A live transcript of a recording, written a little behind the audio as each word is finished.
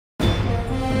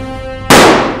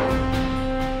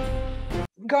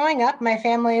Growing up, my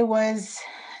family was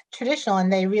traditional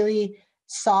and they really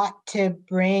sought to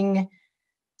bring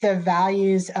the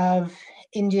values of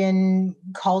Indian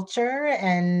culture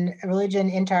and religion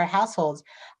into our households.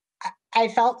 I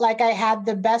felt like I had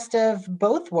the best of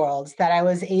both worlds, that I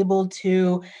was able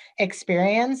to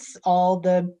experience all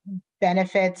the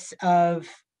benefits of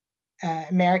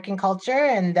American culture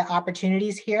and the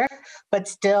opportunities here, but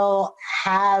still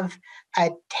have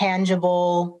a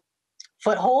tangible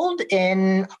foothold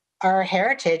in our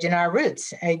heritage and our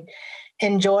roots. I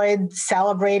enjoyed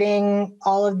celebrating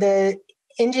all of the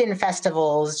Indian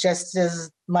festivals just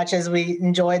as much as we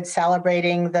enjoyed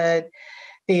celebrating the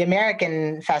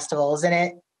American festivals. And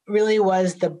it really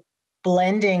was the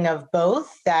blending of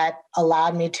both that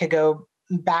allowed me to go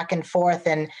back and forth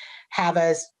and have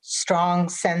a strong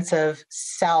sense of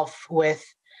self with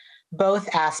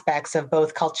both aspects of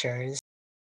both cultures.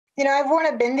 I've worn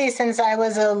a bindi since I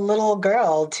was a little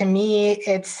girl. To me,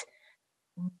 it's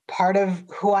part of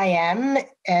who I am,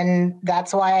 and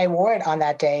that's why I wore it on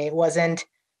that day. It wasn't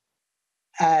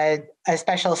a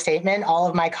special statement. All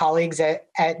of my colleagues at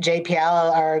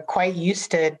JPL are quite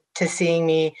used to seeing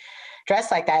me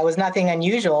dressed like that. It was nothing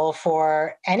unusual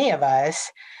for any of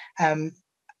us. Um,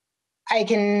 I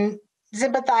can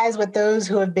sympathize with those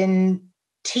who have been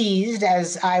teased,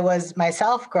 as I was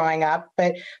myself growing up,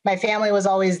 but my family was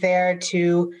always there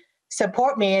to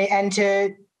support me and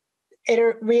to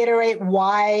reiterate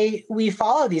why we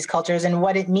follow these cultures and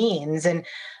what it means, and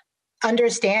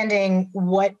understanding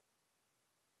what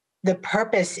the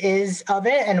purpose is of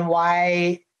it and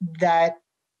why that,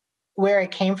 where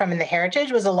it came from in the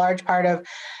heritage, was a large part of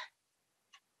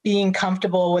being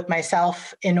comfortable with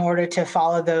myself in order to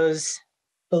follow those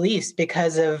beliefs,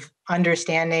 because of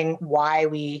understanding why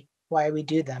we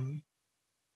do them.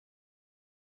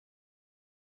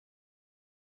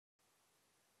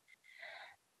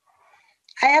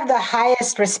 I have the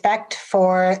highest respect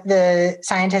for the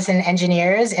scientists and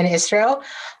engineers in ISRO.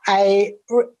 I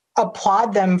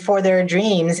applaud them for their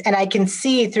dreams, and I can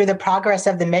see through the progress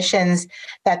of the missions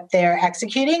that they're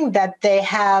executing that they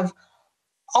have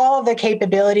all of the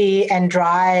capability and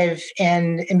drive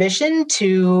and ambition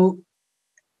to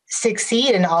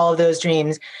succeed in all of those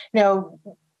dreams.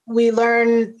 We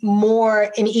learn more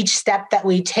in each step that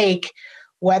we take,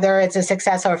 whether it's a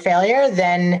success or failure,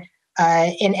 than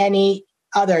in any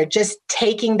other. Just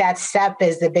taking that step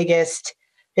is the biggest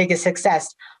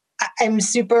success. I'm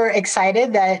super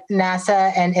excited that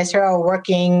NASA and ISRO are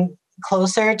working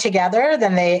closer together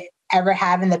than they ever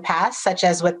have in the past, such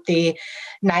as with the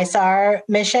NISAR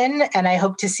mission. And I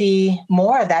hope to see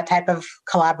more of that type of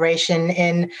collaboration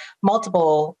in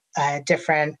multiple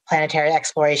different planetary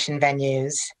exploration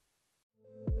venues.